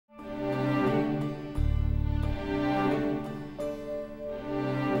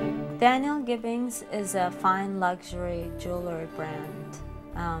Daniel Gibbings is a fine luxury jewelry brand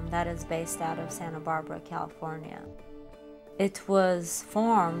that is based out of Santa Barbara, California. It was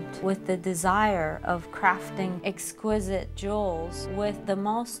formed with the desire of crafting exquisite jewels with the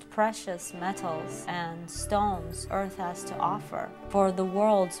most precious metals and stones Earth has to offer for the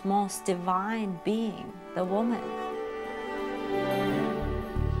world's most divine being, the woman.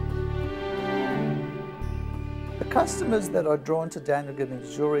 The customers that are drawn to Daniel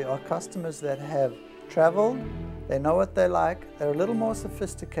Gibbings jewelry are customers that have traveled, they know what they like, they're a little more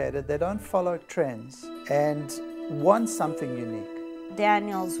sophisticated, they don't follow trends, and want something unique.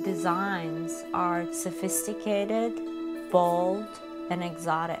 Daniel's designs are sophisticated, bold, and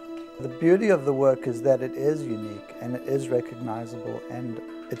exotic. The beauty of the work is that it is unique and it is recognizable, and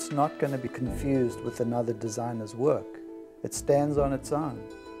it's not going to be confused with another designer's work. It stands on its own.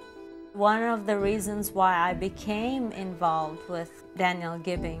 One of the reasons why I became involved with Daniel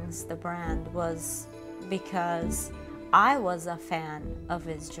Gibbings, the brand, was because I was a fan of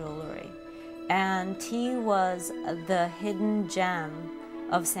his jewelry. And he was the hidden gem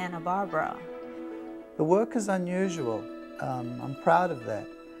of Santa Barbara. The work is unusual. I'm proud of that.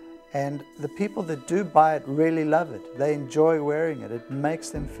 And the people that do buy it really love it. They enjoy wearing it. It makes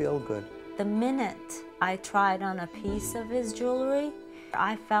them feel good. The minute I tried on a piece of his jewelry,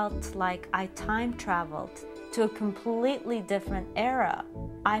 I felt like I time traveled to a completely different era.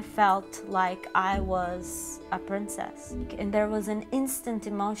 I felt like I was a princess, and there was an instant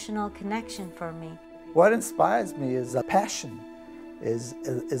emotional connection for me. What inspires me is a passion, is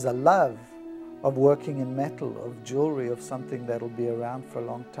a love of working in metal, of jewelry, of something that'll be around for a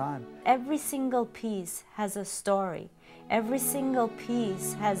long time. Every single piece has a story. Every single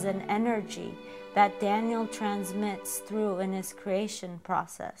piece has an energy that Daniel transmits through in his creation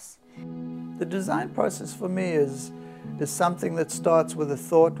process. The design process for me is something that starts with a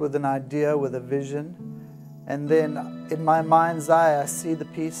thought, with an idea, with a vision, and then in my mind's eye I see the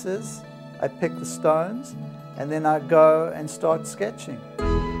pieces, I pick the stones, and then I go and start sketching.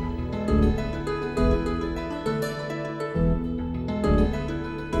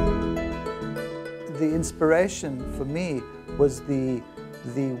 The inspiration for me was the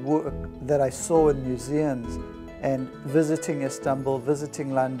work that I saw in museums, and visiting Istanbul,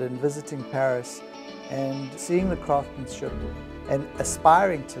 visiting London, visiting Paris, and seeing the craftsmanship and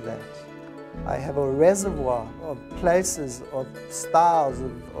aspiring to that. I have a reservoir of places, of styles,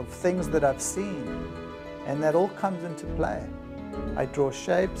 of things that I've seen, and that all comes into play. I draw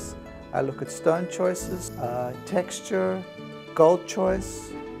shapes, I look at stone choices, texture, gold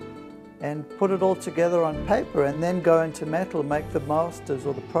choice, and put it all together on paper, and then go into metal, make the masters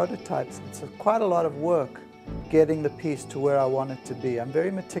or the prototypes. It's quite a lot of work getting the piece to where I want it to be. I'm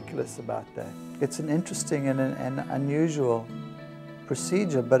very meticulous about that. It's an interesting and an unusual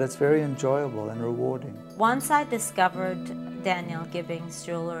procedure, but it's very enjoyable and rewarding. Once I discovered Daniel Gibbings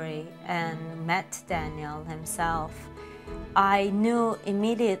jewelry and met Daniel himself, I knew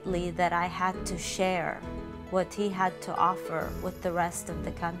immediately that I had to share what he had to offer with the rest of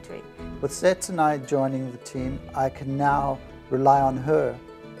the country. With Setenay joining the team, I can now rely on her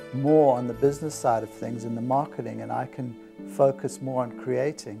more on the business side of things and the marketing, and I can focus more on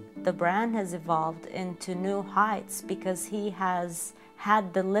creating. The brand has evolved into new heights because he has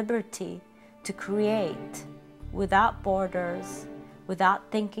had the liberty to create without borders, without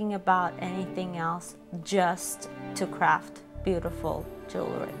thinking about anything else, just to craft beautiful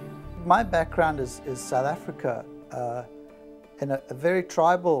jewelry. My background is South Africa, in a very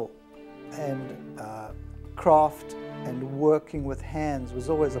tribal, and craft and working with hands was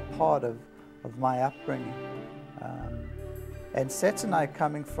always a part of my upbringing. And Setenay,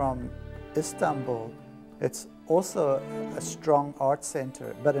 coming from Istanbul, it's also a strong art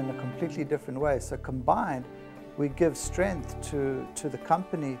center, but in a completely different way. So combined, we give strength to the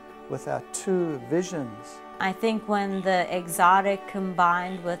company with our two visions. I think when the exotic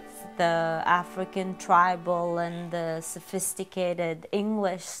combined with the African tribal and the sophisticated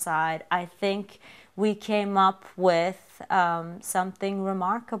English side, I think we came up with something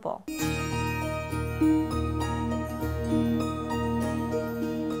remarkable.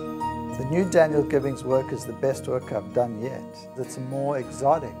 The new Daniel Gibbings work is the best work I've done yet. It's more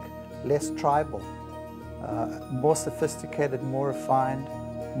exotic, less tribal, more sophisticated, more refined,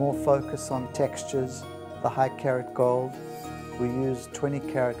 more focus on textures. The high carat gold. We use 20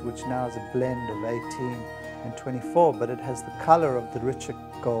 carat, which now is a blend of 18 and 24, but it has the color of the richer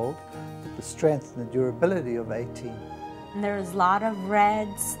gold, with the strength and the durability of 18. There's a lot of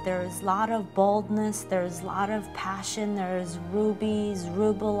reds, there's a lot of boldness, there's a lot of passion, there's rubies,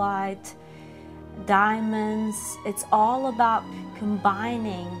 rubellite. diamonds. It's all about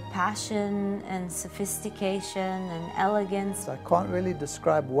combining passion and sophistication and elegance. I can't really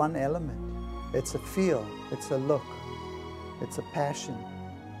describe one element. It's a feel, it's a look, it's a passion,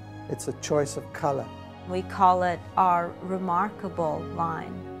 it's a choice of color. We call it our remarkable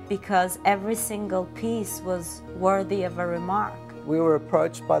line because every single piece was worthy of a remark. We were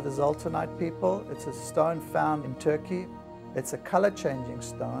approached by the Zoltanite people. It's a stone found in Turkey. It's a color-changing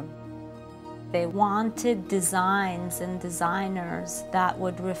stone. They wanted designs and designers that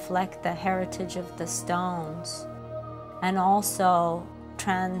would reflect the heritage of the stones and also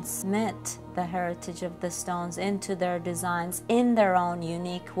transmit the heritage of the stones into their designs in their own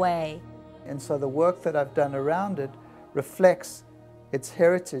unique way. And so the work that I've done around it reflects its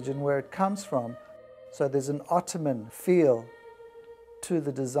heritage and where it comes from. So there's an Ottoman feel to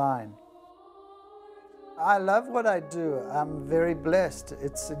the design. I love what I do. I'm very blessed.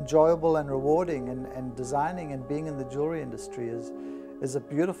 It's enjoyable and rewarding, and designing and being in the jewelry industry is a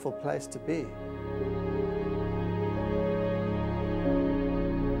beautiful place to be.